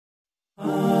الحمد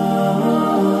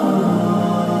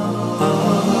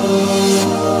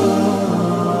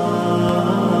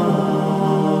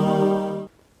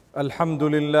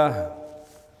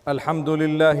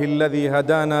لله الذي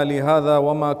هدانا لهذا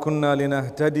وما كنا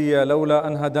لنهتدي لولا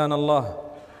أن هدانا الله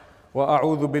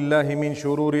وأعوذ بالله من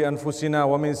شرور أنفسنا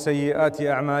ومن سيئات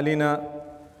أعمالنا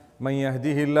من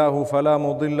يهده الله فلا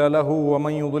مضل له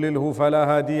ومن يضلله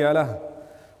فلا هادي له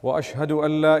وأشهد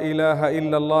أن لا إله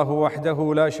إلا الله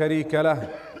وحده لا شريك له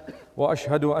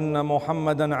وأشهد أن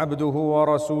محمدًا عبده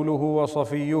ورسوله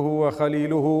وصفيه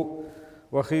وخليله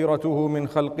وخيرته من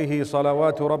خلقه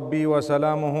صلوات ربي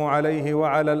وسلامه عليه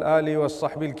وعلى الآل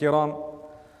والصحب الكرام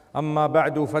أما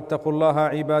بعد فاتقوا الله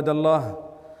عباد الله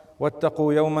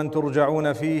واتقوا يوما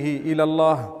ترجعون فيه إلى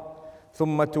الله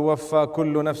ثم توفى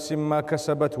كل نفس ما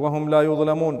كسبت وهم لا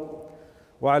يظلمون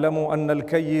واعلموا أن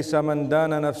الكيس من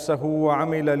دان نفسه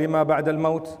وعمل لما بعد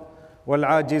الموت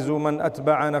والعاجز من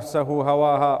أتبع نفسه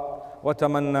هواها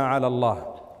وتمنى على الله.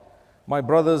 My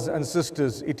brothers and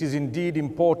sisters, it is indeed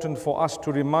important for us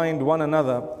to remind one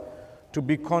another to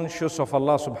be conscious of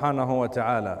Allah subhanahu wa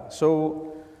ta'ala.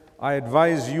 So I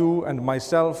advise you and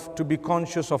myself to be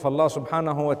conscious of Allah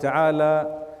subhanahu wa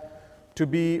ta'ala, to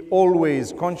be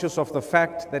always conscious of the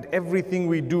fact that everything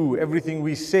we do, everything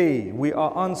we say, we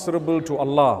are answerable to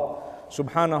Allah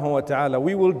subhanahu wa ta'ala.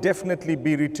 We will definitely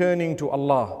be returning to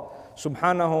Allah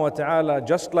subhanahu wa ta'ala,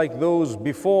 just like those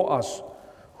before us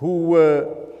who were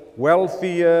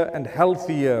wealthier and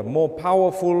healthier, more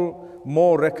powerful,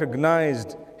 more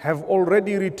recognized, have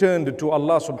already returned to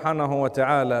Allah subhanahu wa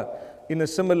ta'ala. In a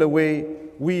similar way,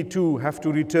 we too have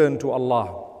to return to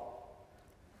Allah.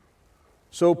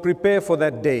 So prepare for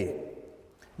that day.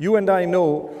 You and I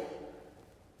know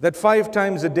that 5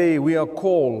 times a day we are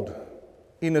called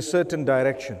in a certain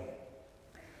direction.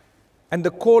 And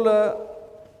the caller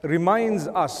reminds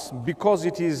us, because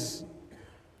it is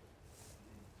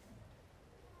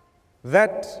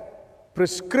that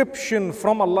prescription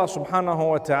from Allah subhanahu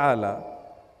wa ta'ala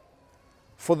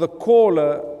for the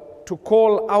caller to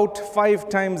call out 5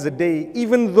 times a day,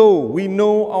 even though we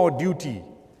know our duty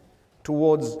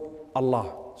towards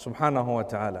Allah subhanahu wa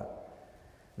ta'ala.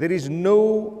 There is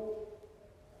no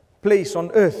place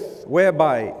on earth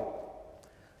whereby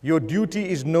your duty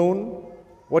is known,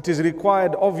 what is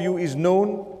required of you is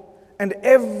known, and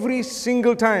every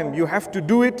single time you have to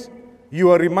do it, you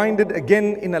are reminded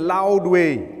again in a loud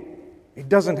way. It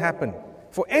doesn't happen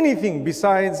for anything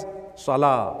besides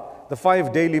Salah, the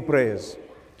 5 daily prayers.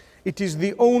 It is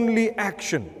the only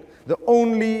action, the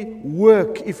only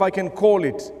work, if I can call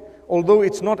it, although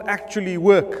it's not actually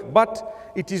work, but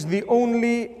it is the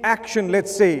only action,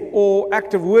 let's say, or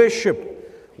act of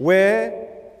worship where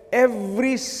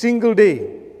every single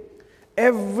day,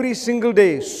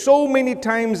 so many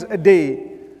times a day,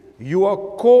 you are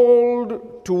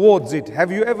called towards it.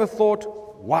 Have you ever thought,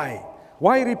 why?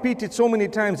 Why repeat it so many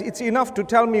times? It's enough to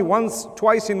tell me once,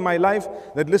 twice in my life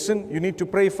that, listen, you need to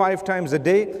pray 5 times a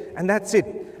day, and that's it.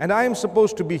 And I am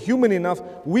supposed to be human enough.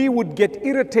 We would get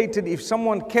irritated if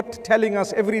someone kept telling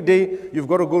us every day, you've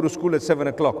got to go to school at 7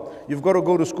 o'clock. You've got to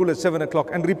go to school at 7 o'clock.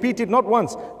 And repeat it not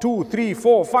once, 2, 3,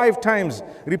 4, 5 times.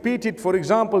 Repeat it, for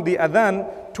example, the adhan,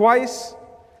 twice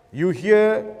you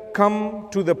hear, come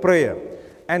to the prayer.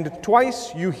 And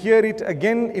twice you hear it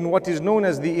again in what is known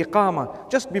as the iqamah,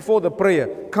 just before the prayer,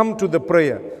 come to the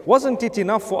prayer. Wasn't it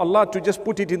enough for Allah to just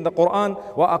put it in the Quran,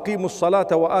 وَأَقِيمُوا الصَّلَاةَ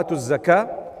وَآتُوا الزَّكَاةَ?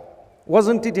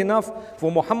 Wasn't it enough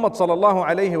for Muhammad sallallahu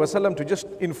alayhi wasallam to just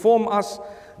inform us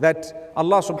that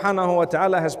Allah subhanahu wa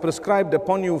ta'ala has prescribed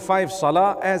upon you 5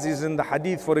 salah, as is in the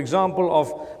hadith, for example,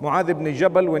 of Mu'adh ibn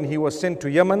Jabal when he was sent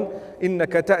to Yemen, إِنَّكَ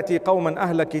تَأْتِي قَوْمًا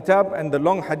أَهْلَ كِتَابٍ, and the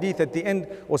long hadith at the end,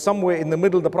 or somewhere in the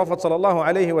middle, the Prophet sallallahu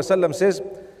alayhi wasallam says,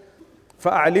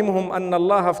 فَأَعْلِمْهُمْ أَنَّ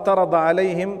اللَّهَ افْتَرَضَ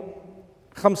عَلَيْهِمْ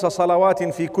 5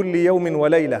 صَلَوَاتٍ فِي كُلِّ يَوْمٍ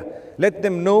وَلَيْلَةٍ. Let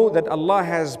them know that Allah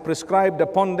has prescribed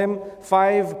upon them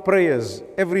 5 prayers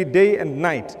every day and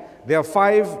night. There are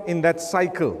 5 in that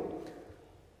cycle.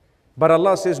 But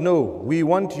Allah says, no, we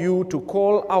want you to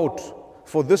call out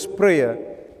for this prayer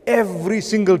every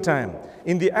single time.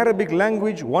 In the Arabic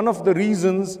language, one of the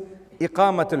reasons,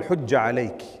 إِقَامَةَ الْحُجَّةِ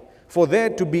عَلَيْكِ, for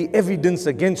there to be evidence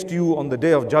against you on the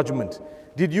day of judgment.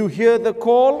 Did you hear the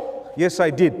call? Yes, I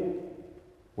did.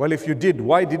 Well, if you did,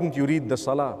 why didn't you read the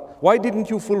salah? Why didn't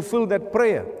you fulfill that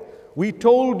prayer? We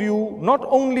told you, not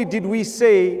only did we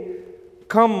say,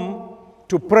 come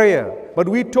to prayer, but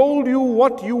we told you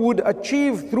what you would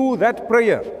achieve through that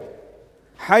prayer.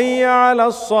 Hayya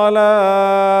ala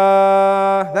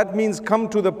salah. That means come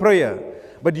to the prayer.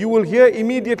 But you will hear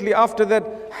immediately after that,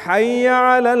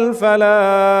 Hayya ala al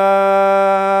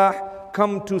falah.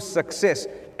 Come to success.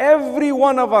 Every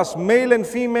one of us, male and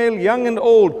female, young and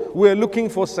old, we are looking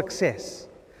for success.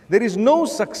 There is no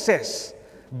success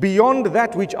beyond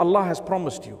that which Allah has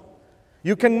promised you.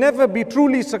 You can never be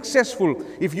truly successful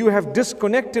if you have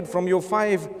disconnected from your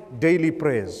 5 daily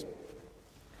prayers.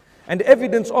 And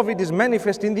evidence of it is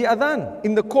manifest in the adhan,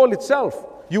 in the call itself.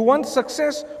 You want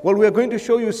success? Well, we are going to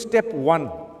show you step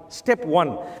 1. Step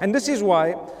 1. And this is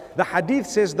why the hadith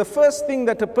says the first thing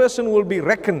that a person will be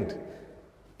reckoned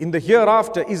in the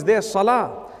hereafter is their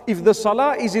salah. If the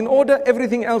salah is in order,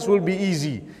 everything else will be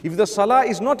easy. If the salah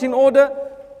is not in order,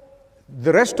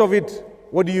 the rest of it,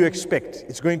 what do you expect?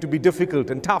 It's going to be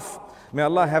difficult and tough. May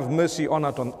Allah have mercy on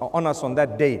us on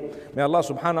that day. May Allah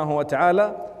subhanahu wa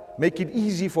ta'ala make it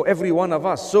easy for every one of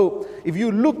us. So if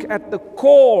you look at the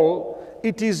call,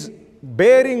 it is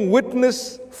bearing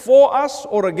witness for us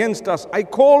or against us. I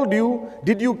called you,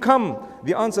 did you come?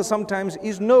 The answer sometimes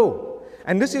is no.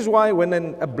 And this is why when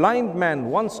a blind man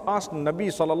once asked Nabi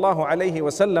sallallahu alayhi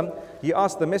wasallam, he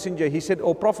asked the messenger, he said,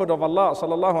 O Prophet of Allah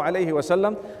sallallahu alayhi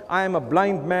wasallam, I am a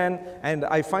blind man and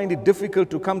I find it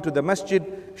difficult to come to the masjid.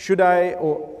 Should I,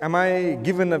 or am I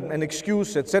given an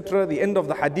excuse, etc.? The end of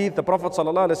the hadith, the Prophet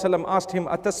sallallahu alayhi wasallam asked him,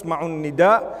 Atasma'un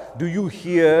nida? Do you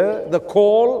hear the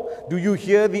call? Do you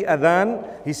hear the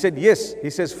adhan? He said, yes. He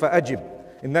says, fa'ajib.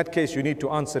 In that case, you need to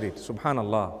answer it.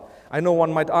 Subhanallah. I know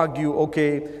one might argue,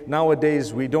 okay,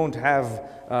 nowadays we don't have,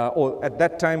 or at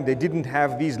that time they didn't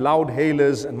have these loud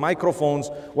hailers and microphones.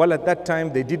 Well, at that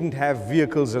time they didn't have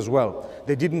vehicles as well.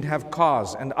 They didn't have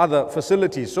cars and other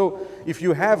facilities. So if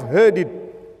you have heard it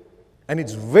and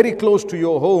it's very close to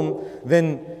your home,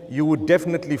 then you would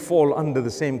definitely fall under the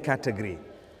same category.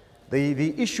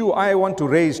 The issue I want to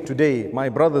raise today, my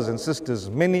brothers and sisters,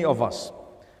 many of us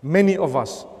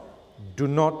do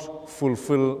not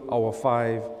fulfill our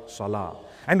 5 salah.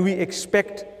 And we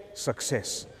expect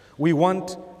success. We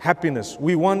want happiness.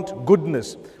 We want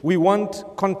goodness. We want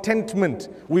contentment.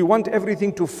 We want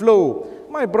everything to flow.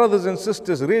 My brothers and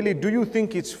sisters, really, do you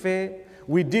think it's fair?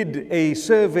 We did a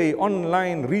survey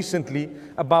online recently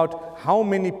about how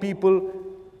many people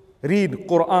read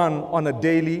Quran on a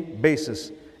daily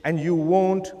basis. And you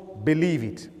won't believe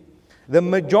it. The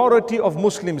majority of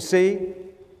Muslims say,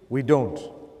 we don't.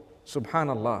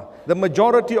 Subhanallah. The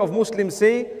majority of Muslims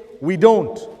say, we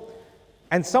don't.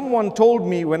 And someone told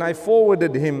me when I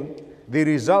forwarded him the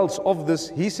results of this,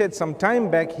 he said some time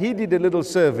back, he did a little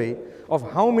survey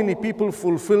of how many people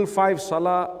fulfill 5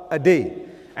 salah a day.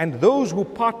 And those who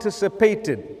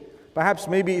participated, perhaps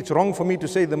maybe it's wrong for me to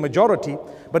say the majority,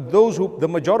 but the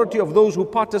majority of those who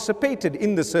participated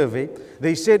in the survey,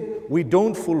 they said, we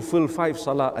don't fulfill 5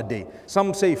 salah a day.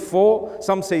 Some say 4,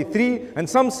 some say 3, and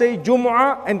some say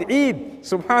Jumu'ah and Eid.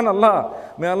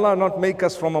 Subhanallah. May Allah not make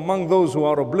us from among those who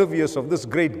are oblivious of this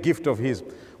great gift of His.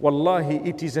 Wallahi,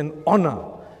 it is an honor.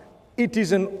 It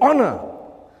is an honor.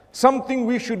 Something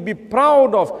we should be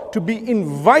proud of, to be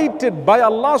invited by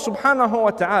Allah subhanahu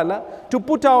wa ta'ala to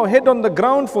put our head on the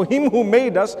ground for Him who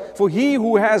made us, for He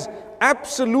who has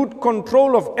absolute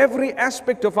control of every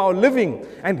aspect of our living,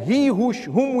 and He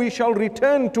whom we shall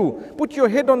return to. Put your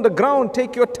head on the ground,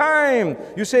 take your time.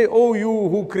 You say, oh, you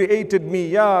who created me,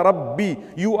 Ya Rabbi,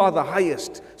 you are the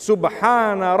highest.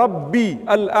 Subhana Rabbi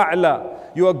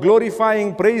al-A'la. You are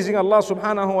glorifying, praising Allah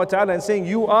subhanahu wa ta'ala and saying,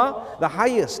 you are the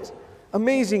highest.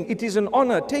 Amazing. It is an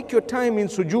honor. Take your time in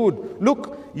sujood.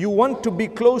 Look, you want to be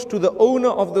close to the owner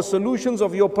of the solutions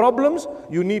of your problems,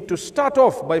 you need to start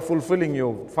off by fulfilling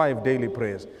your 5 daily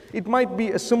prayers. It might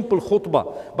be a simple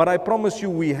khutbah, but I promise you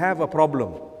we have a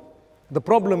problem. The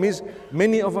problem is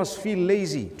many of us feel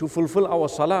lazy to fulfill our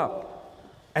salah.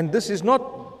 And this is not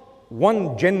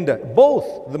one gender,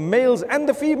 both the males and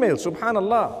the females,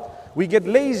 subhanallah. We get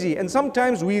lazy and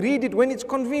sometimes we read it when it's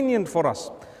convenient for us.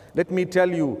 Let me tell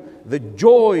you, the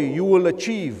joy you will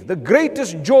achieve, the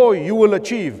greatest joy you will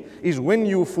achieve is when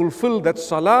you fulfill that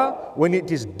salah when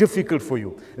it is difficult for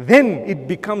you. Then it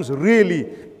becomes really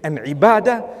an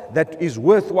ibadah that is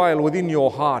worthwhile within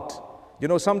your heart. You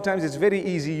know, sometimes it's very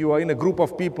easy. You are in a group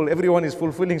of people, everyone is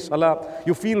fulfilling salah.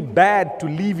 You feel bad to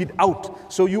leave it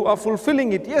out. So you are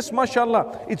fulfilling it. Yes,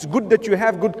 mashallah, it's good that you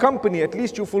have good company. At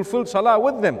least you fulfill salah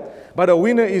with them. But a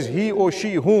winner is he or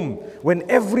she whom, when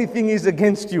everything is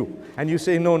against you, and you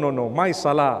say, no, my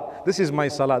salah, this is my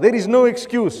salah. There is no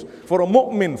excuse for a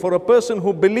mu'min, for a person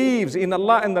who believes in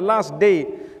Allah and the last day,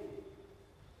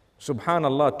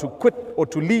 subhanallah, to quit or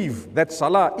to leave that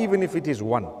salah, even if it is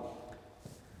one.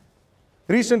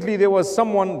 Recently there was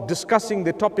someone discussing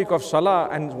the topic of salah,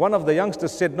 and one of the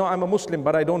youngsters said, no, I'm a Muslim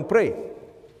but I don't pray.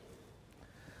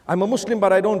 I'm a Muslim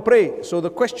but I don't pray. So the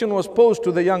question was posed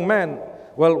to the young man,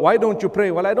 Well, why don't you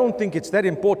pray? Well, I don't think it's that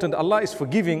important. Allah is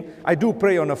forgiving. I do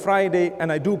pray on a Friday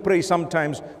and I do pray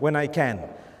sometimes when I can.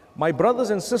 My brothers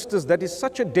and sisters, that is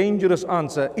such a dangerous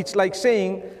answer. It's like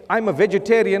saying, I'm a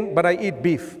vegetarian, but I eat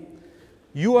beef.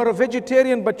 You are a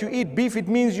vegetarian, but you eat beef. It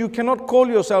means you cannot call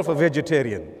yourself a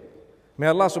vegetarian. May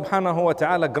Allah subhanahu wa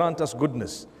ta'ala grant us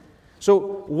goodness.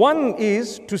 So one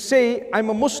is to say,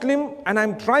 I'm a Muslim and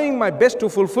I'm trying my best to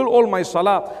fulfill all my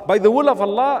salah. By the will of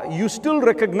Allah, you still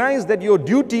recognize that your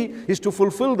duty is to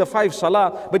fulfill the 5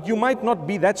 salah, but you might not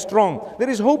be that strong.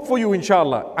 There is hope for you,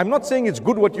 inshallah. I'm not saying it's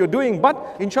good what you're doing,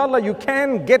 but inshallah you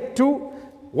can get to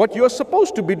what you're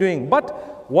supposed to be doing.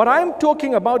 But what I'm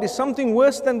talking about is something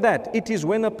worse than that. It is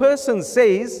when a person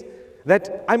says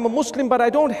that I'm a Muslim but I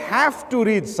don't have to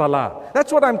read salah.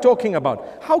 That's what I'm talking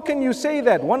about. How can you say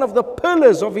that? One of the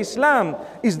pillars of Islam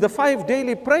is the 5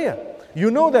 daily prayer. You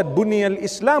know that Bunya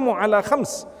al-Islamu ala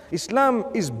khams. Islam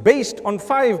is based on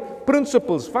 5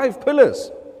 principles, 5 pillars.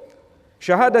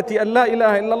 Shahadati an la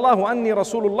ilaha illallah wa anni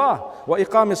rasulullah wa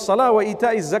iqam as-salah wa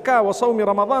ita'i az-zakah wa sawmi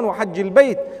ramadan wa hajj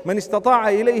al-bayt man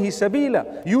istata'a ilayhi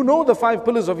sabila. You know the 5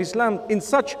 pillars of Islam in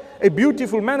such a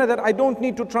beautiful manner that I don't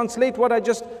need to translate what I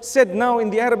just said now in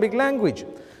the Arabic language.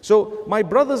 So my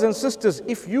brothers and sisters,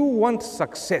 if you want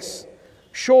success,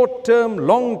 short term,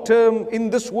 long term,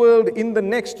 in this world, in the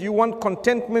next, you want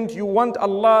contentment, you want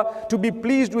Allah to be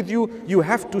pleased with you, you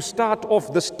have to start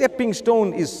off. The stepping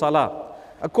stone is salah.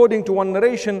 According to one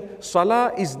narration,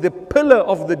 salah is the pillar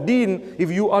of the deen.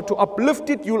 If you are to uplift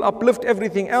it, you'll uplift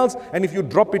everything else. And if you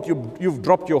drop it, you've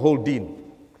dropped your whole deen.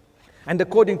 And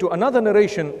according to another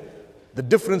narration, the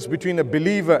difference between a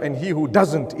believer and he who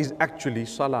doesn't is actually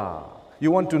salah. You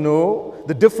want to know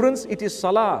the difference? It is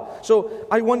salah. So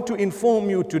I want to inform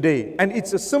you today, and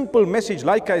it's a simple message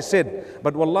like I said,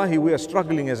 but wallahi we are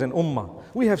struggling as an ummah.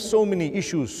 We have so many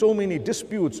issues, so many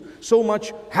disputes, so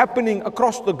much happening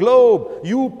across the globe.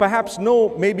 You perhaps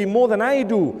know maybe more than I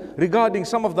do regarding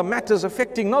some of the matters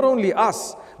affecting not only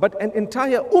us, but an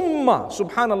entire ummah,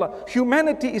 subhanallah.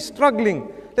 Humanity is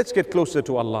struggling. Let's get closer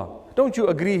to Allah. Don't you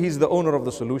agree He's the owner of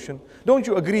the solution? Don't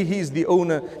you agree He's the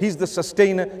owner, He's the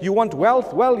sustainer? You want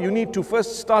wealth? Well, you need to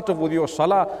first start off with your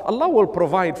salah. Allah will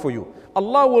provide for you.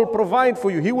 Allah will provide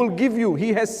for you. He will give you.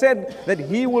 He has said that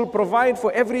He will provide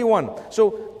for everyone.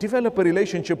 So develop a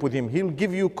relationship with Him. He'll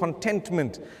give you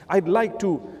contentment. I'd like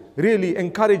to really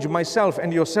encourage myself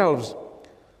and yourselves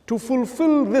to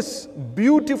fulfill this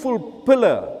beautiful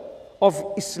pillar of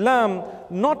Islam,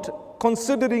 not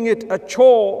considering it a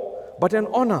chore, but an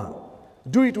honor.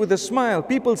 Do it with a smile.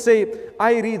 People say,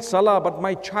 I read salah, but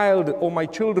my child or my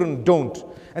children don't.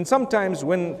 And sometimes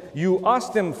when you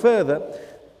ask them further,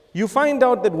 you find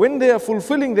out that when they are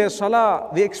fulfilling their salah,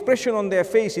 the expression on their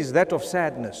face is that of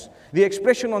sadness. The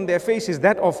expression on their face is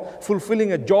that of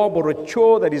fulfilling a job or a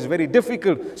chore that is very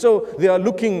difficult. So they are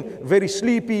looking very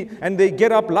sleepy and they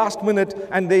get up last minute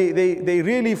and they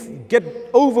really get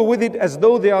over with it as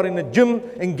though they are in a gym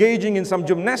engaging in some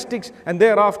gymnastics, and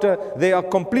thereafter they are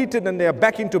completed and they are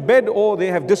back into bed or they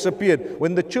have disappeared.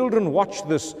 When the children watch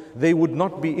this, they would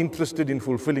not be interested in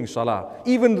fulfilling salah,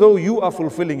 even though you are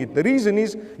fulfilling it. The reason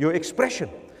is your expression.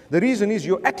 The reason is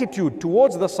your attitude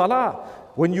towards the salah.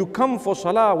 When you come for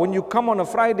salah, when you come on a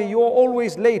Friday, you're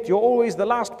always late. You're always the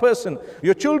last person.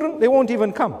 Your children, they won't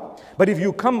even come. But if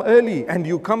you come early and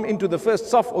you come into the first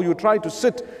saf, or you try to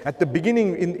sit at the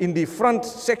beginning in the front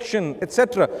section,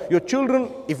 etc., your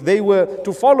children, if they were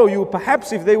to follow you,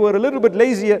 perhaps if they were a little bit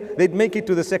lazier, they'd make it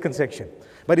to the second section.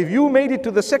 But if you made it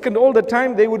to the second all the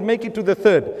time, they would make it to the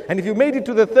third. And if you made it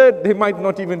to the third, they might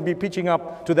not even be pitching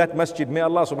up to that masjid. May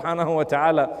Allah subhanahu wa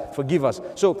ta'ala forgive us.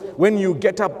 So when you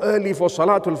get up early for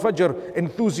Salatul Fajr,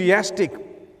 enthusiastic,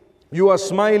 you are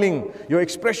smiling, your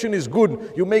expression is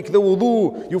good, you make the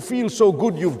wudu, you feel so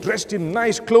good, you've dressed in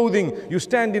nice clothing, you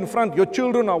stand in front, your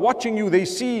children are watching you, they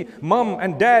see mom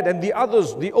and dad and the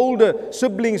others, the older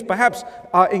siblings perhaps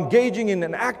are engaging in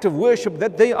an act of worship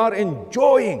that they are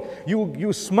enjoying.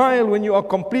 You smile when you are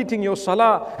completing your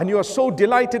salah and you are so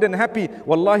delighted and happy.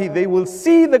 Wallahi, they will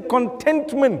see the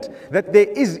contentment that there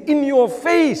is in your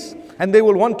face and they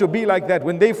will want to be like that.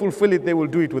 When they fulfill it, they will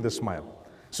do it with a smile.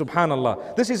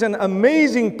 Subhanallah. This is an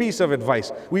amazing piece of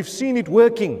advice. We've seen it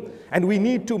working, and we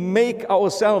need to make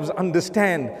ourselves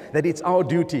understand that it's our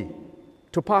duty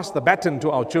to pass the baton to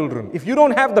our children. If you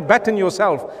don't have the baton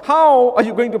yourself, how are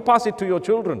you going to pass it to your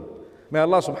children? May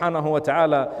Allah subhanahu wa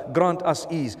ta'ala grant us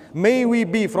ease. May we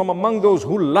be from among those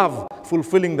who love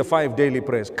fulfilling the 5 daily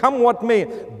prayers. Come what may,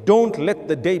 don't let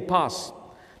the day pass.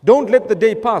 Don't let the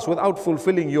day pass without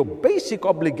fulfilling your basic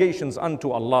obligations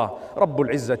unto Allah,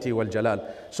 Rabbul Izzati wal Jalal.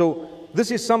 So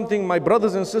this is something, my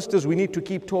brothers and sisters, we need to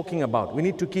keep talking about. We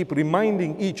need to keep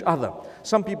reminding each other.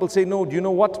 Some people say, no, do you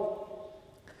know what?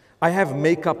 I have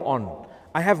makeup on.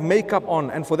 I have makeup on,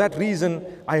 and for that reason,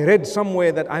 I read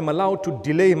somewhere that I'm allowed to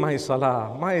delay my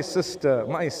salah. My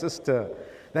sister,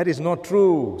 that is not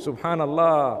true.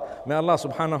 Subhanallah. May Allah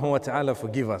subhanahu wa ta'ala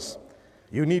forgive us.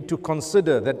 You need to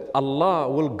consider that Allah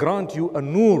will grant you a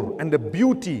nur and a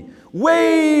beauty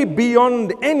way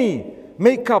beyond any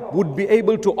makeup would be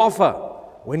able to offer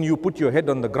when you put your head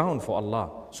on the ground for Allah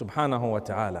subhanahu wa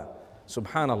ta'ala.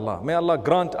 Subhanallah. May Allah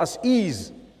grant us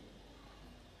ease.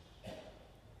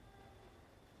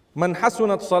 Man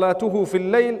hasunat salatuhu fil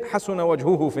layl hasuna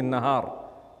wajhuhu fil nahar.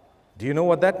 Do you know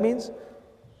what that means?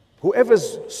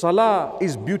 Whoever's salah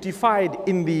is beautified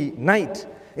in the night,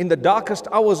 in the darkest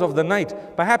hours of the night,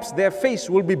 perhaps their face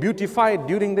will be beautified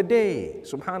during the day.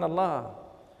 Subhanallah.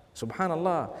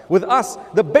 Subhanallah. With us,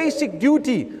 the basic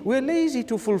duty, we're lazy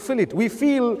to fulfill it. We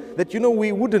feel that,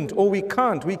 we wouldn't or we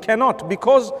can't, we cannot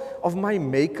because of my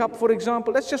makeup, for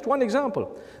example. That's just one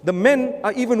example. The men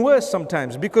are even worse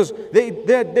sometimes because they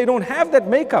don't have that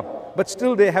makeup, but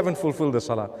still they haven't fulfilled the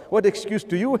salah. What excuse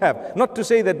do you have? Not to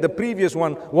say that the previous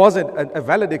one wasn't a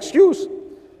valid excuse,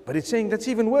 but it's saying that's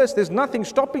even worse. There's nothing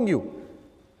stopping you.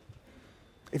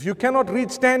 If you cannot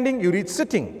read standing, you read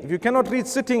sitting. If you cannot read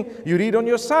sitting, you read on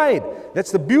your side.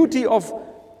 That's the beauty of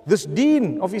this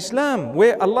deen of Islam,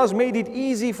 where Allah's made it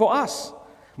easy for us.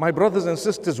 My brothers and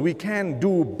sisters, we can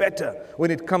do better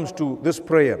when it comes to this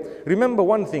prayer. Remember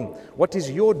one thing, what is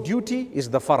your duty is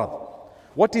the farad.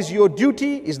 What is your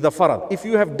duty is the farad. If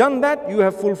you have done that, you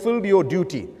have fulfilled your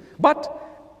duty. But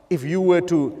if you were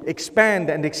to expand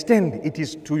and extend, it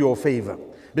is to your favor.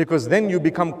 Because then you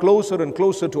become closer and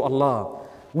closer to Allah.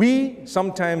 We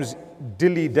sometimes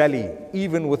dilly-dally,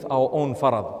 even with our own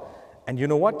farad. And you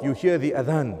know what? You hear the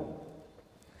adhan.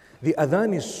 The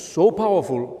adhan is so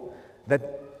powerful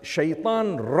that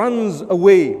shaitan runs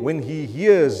away when he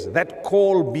hears that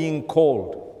call being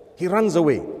called. He runs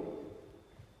away.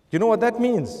 You know what that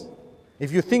means?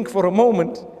 If you think for a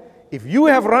moment, if you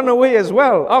have run away as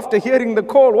well after hearing the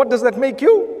call, what does that make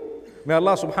you? May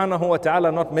Allah subhanahu wa ta'ala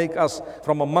not make us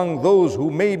from among those who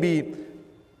may be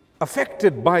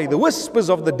affected by the whispers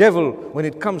of the devil when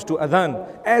it comes to adhan.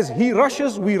 As he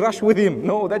rushes, we rush with him.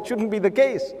 No, that shouldn't be the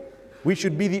case. We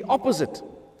should be the opposite.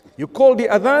 You call the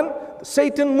adhan,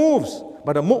 Satan moves,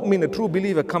 but a mu'min, a true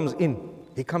believer, comes in.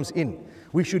 He comes in.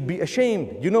 We should be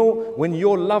ashamed. When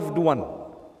your loved one,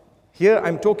 here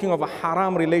I'm talking of a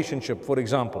haram relationship, for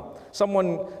example.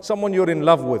 Someone you're in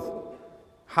love with,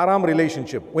 haram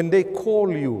relationship. When they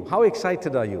call you, how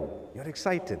excited are you? You're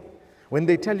excited. When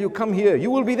they tell you, come here,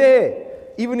 you will be there.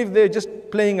 Even if they're just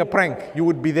playing a prank, you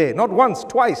would be there. Not once,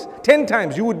 twice, 10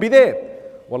 times, you would be there.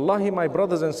 Wallahi, my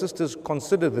brothers and sisters,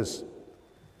 consider this.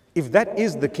 If that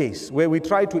is the case, where we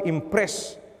try to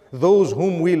impress those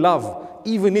whom we love,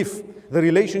 even if the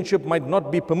relationship might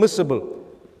not be permissible,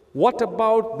 what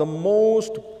about the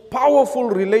most powerful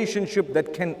relationship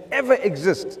that can ever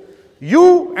exist?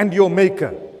 You and your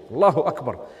Maker. Allahu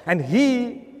Akbar. And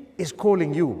He is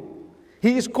calling you.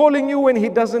 He is calling you when He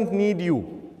doesn't need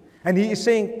you. And He is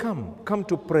saying, come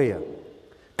to prayer.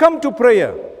 Come to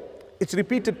prayer. It's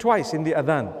repeated twice in the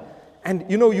adhan. And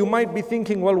you might be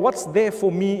thinking, well, what's there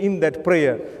for me in that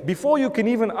prayer? Before you can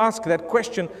even ask that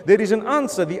question, there is an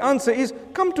answer. The answer is,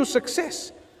 come to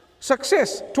success.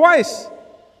 Success, twice.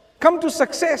 Come to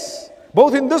success,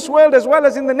 both in this world as well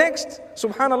as in the next.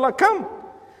 Subhanallah, come.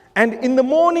 And in the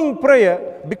morning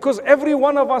prayer, because every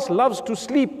one of us loves to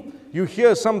sleep, you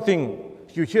hear something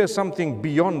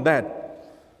beyond that.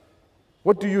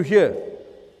 What do you hear?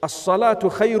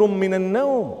 As-salatu khayrum min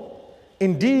an-nawm.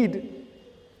 Indeed,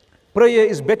 prayer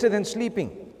is better than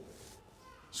sleeping.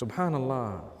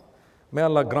 Subhanallah. May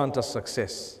Allah grant us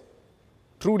success.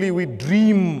 Truly we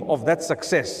dream of that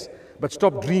success, but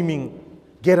stop dreaming.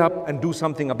 Get up and do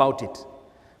something about it.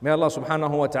 May Allah subhanahu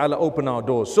wa ta'ala open our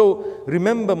doors. So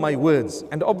remember my words,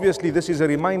 and obviously this is a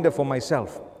reminder for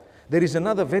myself. There is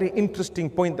another very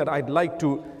interesting point that I'd like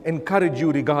to encourage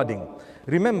you regarding.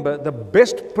 Remember, the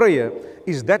best prayer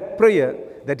is that prayer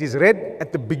that is read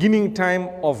at the beginning time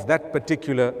of that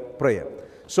particular prayer.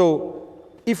 So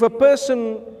if a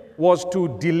person was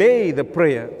to delay the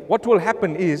prayer, what will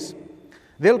happen is,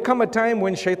 there'll come a time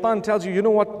when shaitan tells you, you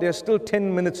know what, there's still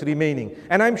 10 minutes remaining.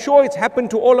 And I'm sure it's happened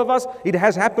to all of us. It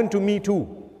has happened to me too.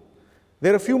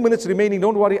 There are a few minutes remaining,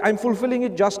 don't worry, I'm fulfilling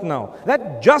it just now.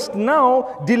 That just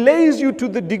now delays you to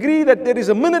the degree that there is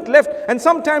a minute left and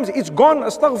sometimes it's gone,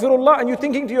 astaghfirullah, and you're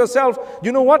thinking to yourself,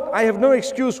 you know what, I have no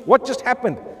excuse, what just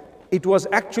happened? It was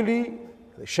actually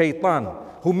shaitan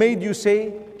who made you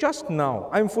say, just now,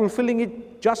 I'm fulfilling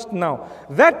it just now.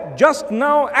 That just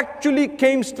now actually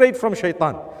came straight from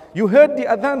shaitan. You heard the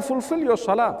adhan, fulfill your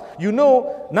salah. You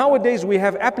know, nowadays we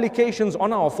have applications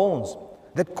on our phones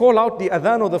that call out the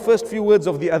adhan or the first few words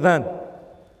of the adhan.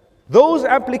 Those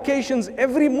applications,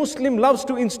 every Muslim loves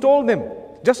to install them.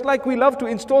 Just like we love to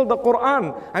install the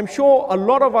Quran. I'm sure a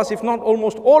lot of us, if not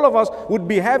almost all of us, would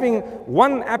be having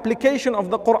one application of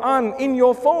the Quran in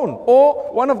your phone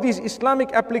or one of these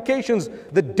Islamic applications.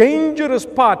 The dangerous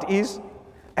part is,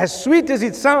 as sweet as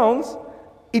it sounds,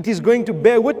 it is going to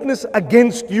bear witness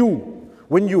against you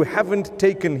when you haven't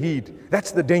taken heed.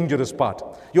 That's the dangerous part.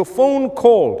 Your phone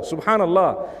called,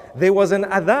 subhanallah, there was an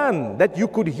adhan that you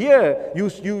could hear,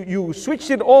 you switched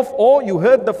it off or you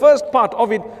heard the first part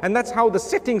of it, and that's how the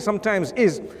setting sometimes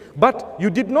is. But you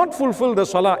did not fulfill the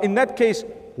salah. In that case,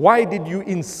 why did you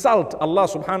insult Allah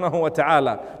subhanahu wa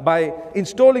ta'ala by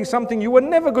installing something you were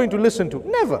never going to listen to?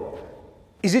 Never.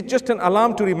 Is it just an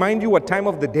alarm to remind you what time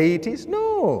of the day it is?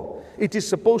 No. It is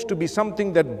supposed to be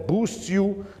something that boosts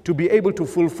you to be able to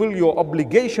fulfill your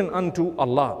obligation unto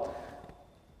Allah.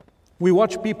 We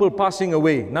watch people passing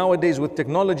away. Nowadays with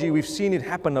technology, we've seen it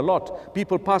happen a lot.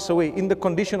 People pass away in the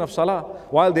condition of salah,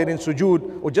 while they're in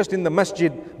sujood, or just in the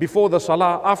masjid, before the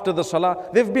salah, after the salah.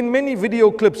 There have been many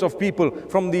video clips of people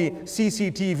from the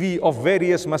CCTV of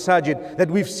various masajid that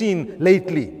we've seen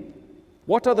lately.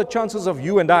 What are the chances of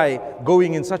you and I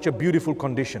going in such a beautiful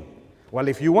condition? Well,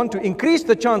 if you want to increase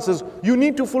the chances, you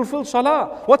need to fulfill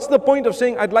salah. What's the point of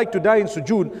saying, I'd like to die in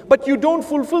sujood, but you don't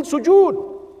fulfill sujood?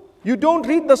 You don't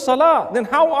read the salah, then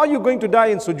how are you going to die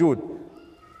in sujood?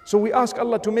 So we ask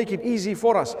Allah to make it easy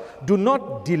for us. Do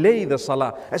not delay the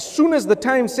salah. As soon as the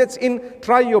time sets in,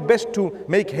 try your best to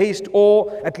make haste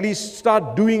or at least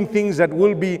start doing things that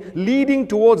will be leading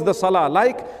towards the salah.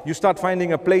 Like you start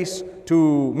finding a place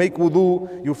to make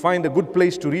wudu, you find a good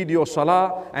place to read your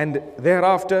salah, and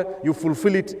thereafter you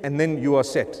fulfill it and then you are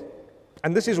set.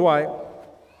 And this is why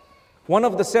one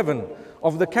of the 7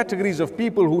 of the categories of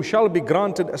people who shall be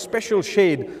granted a special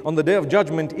shade on the Day of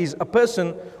Judgment is a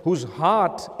person whose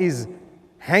heart is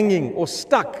hanging or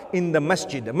stuck in the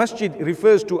masjid. A masjid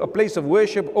refers to a place of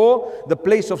worship or the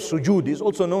place of sujood. It's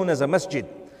also known as a masjid.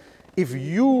 If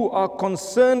you are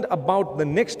concerned about the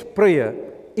next prayer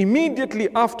immediately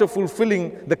after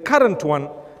fulfilling the current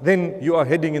one, then you are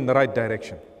heading in the right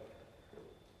direction.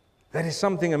 That is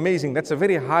something amazing. That's a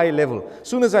very high level.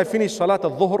 Soon as I finish Salat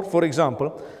al-Dhuhr, for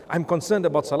example, I'm concerned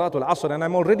about Salat al-Asr and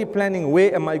I'm already planning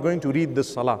where am I going to read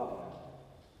this Salah.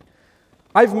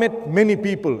 I've met many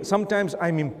people. Sometimes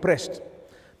I'm impressed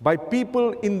by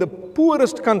people in the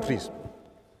poorest countries.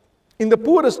 In the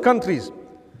poorest countries,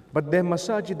 but their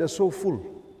masajid are so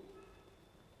full.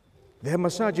 Their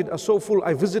masajid are so full.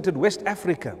 I visited West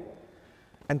Africa,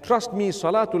 and trust me,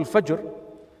 Salatul Fajr,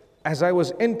 as I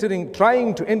was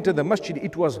trying to enter the masjid,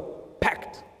 it was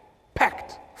packed,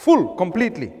 full,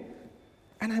 completely.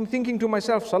 And I'm thinking to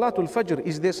myself, Salatul Fajr,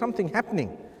 is there something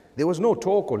happening? There was no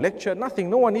talk or lecture,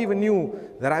 nothing. No one even knew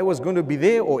that I was going to be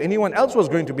there or anyone else was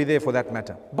going to be there for that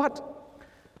matter. But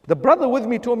the brother with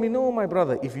me told me, no, my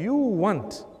brother, if you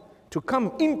want to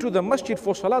come into the masjid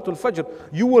for Salatul Fajr,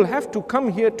 you will have to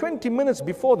come here 20 minutes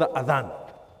before the adhan.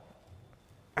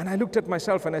 And I looked at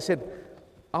myself and I said,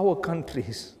 our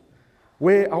countries,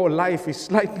 where our life is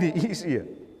slightly easier.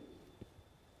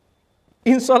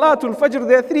 In Salatul Fajr,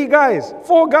 there are 3 guys,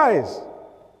 4 guys.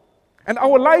 And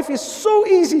our life is so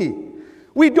easy.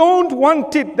 We don't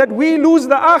want it that we lose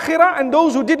the akhirah and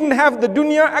those who didn't have the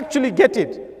dunya actually get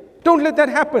it. Don't let that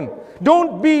happen.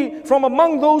 Don't be from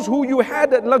among those who you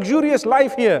had a luxurious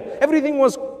life here. Everything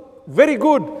was very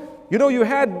good. You know, you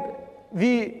had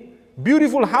the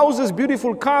beautiful houses,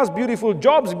 beautiful cars, beautiful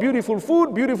jobs, beautiful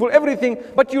food, beautiful everything,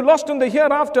 but you lost in the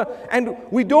hereafter. And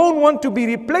we don't want to be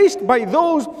replaced by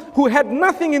those who had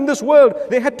nothing in this world.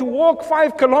 They had to walk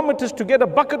 5 kilometers to get a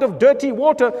bucket of dirty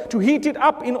water to heat it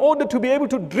up in order to be able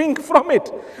to drink from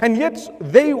it. And yet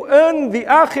they earn the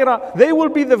akhirah. They will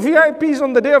be the VIPs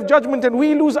on the Day of Judgment and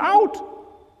we lose out.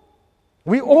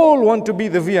 We all want to be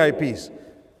the VIPs.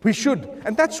 We should.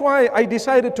 And that's why I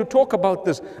decided to talk about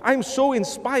this. I'm so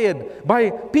inspired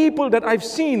by people that I've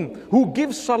seen who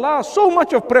give salah so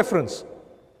much of preference.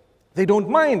 They don't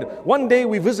mind. One day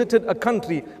we visited a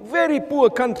country, very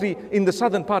poor country in the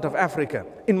southern part of Africa,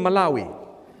 in Malawi.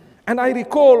 And I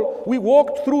recall we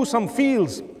walked through some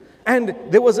fields and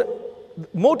there was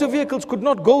motor vehicles could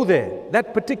not go there,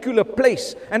 that particular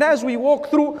place. And as we walk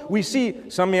through, we see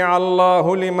Sami'a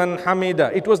Allahu liman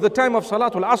hamida. It was the time of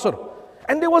Salatul Asr.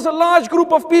 And there was a large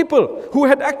group of people who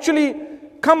had actually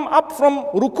come up from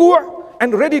ruku'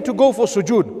 and ready to go for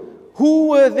sujood. Who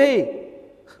were they?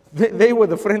 They were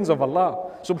the friends of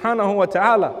Allah subhanahu wa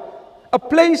ta'ala. A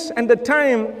place and a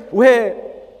time where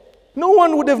no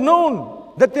one would have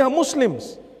known that they are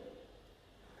Muslims.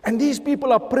 And these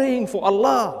people are praying for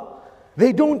Allah.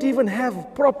 They don't even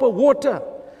have proper water.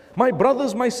 My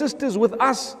brothers, my sisters with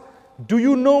us, do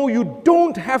you know you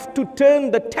don't have to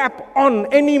turn the tap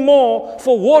on anymore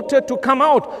for water to come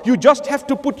out? You just have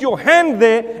to put your hand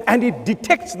there and it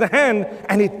detects the hand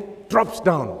and it drops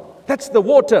down. That's the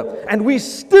water. And we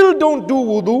still don't do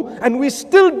wudu and we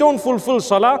still don't fulfill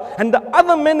salah. And the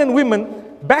other men and women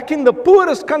back in the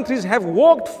poorest countries have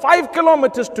walked 5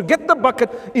 kilometers to get the bucket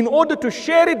in order to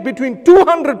share it between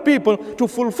 200 people to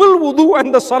fulfill wudu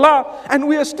and the salah, and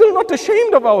we are still not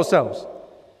ashamed of ourselves.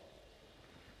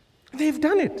 They've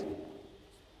done it.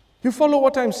 You follow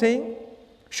what I'm saying?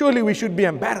 Surely we should be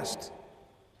embarrassed.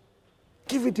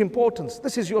 Give it importance.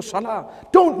 This is your salah.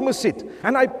 Don't miss it.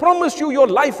 And I promise you your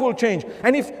life will change.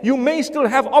 And if you may still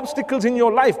have obstacles in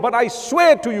your life, but I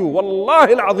swear to you,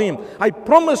 wallahi al-azim, I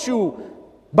promise you,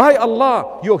 by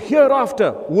Allah, your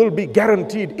hereafter will be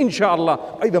guaranteed,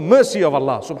 inshallah, by the mercy of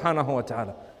Allah subhanahu wa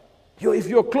ta'ala. If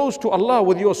you're close to Allah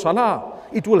with your salah,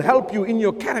 it will help you in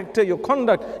your character, your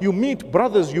conduct. You meet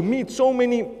brothers, you meet so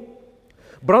many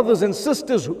brothers and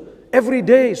sisters every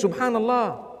day,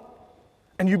 subhanallah.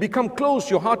 And you become close,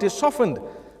 your heart is softened.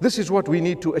 This is what we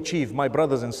need to achieve, my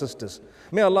brothers and sisters.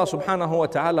 May Allah subhanahu wa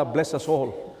ta'ala bless us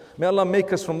all. May Allah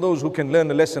make us from those who can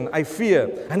learn a lesson. I fear,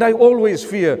 and I always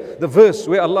fear, the verse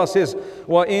where Allah says,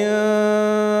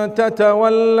 وَإِن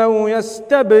تَتَوَلَّوْا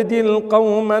يَسْتَبْدِلْ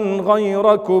قَوْمًا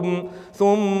غَيْرَكُمْ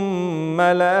ثُمَّ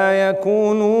لَا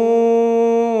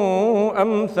يَكُونُوا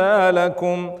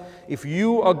أَمْثَالَكُمْ. If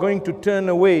you are going to turn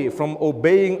away from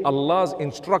obeying Allah's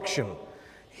instruction,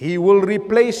 He will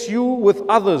replace you with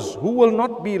others who will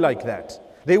not be like that.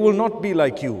 They will not be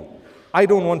like you. I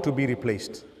don't want to be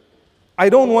replaced. I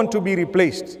don't want to be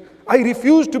replaced. I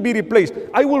refuse to be replaced.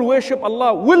 I will worship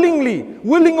Allah willingly,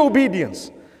 willing obedience.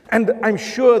 And I'm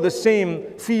sure the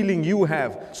same feeling you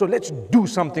have. So let's do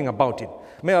something about it.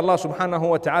 May Allah subhanahu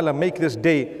wa ta'ala make this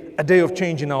day a day of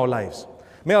change in our lives.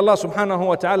 May Allah subhanahu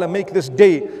wa ta'ala make this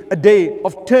day a day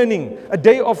of turning, a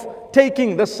day of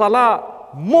taking the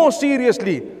salah more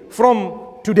seriously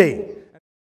from today.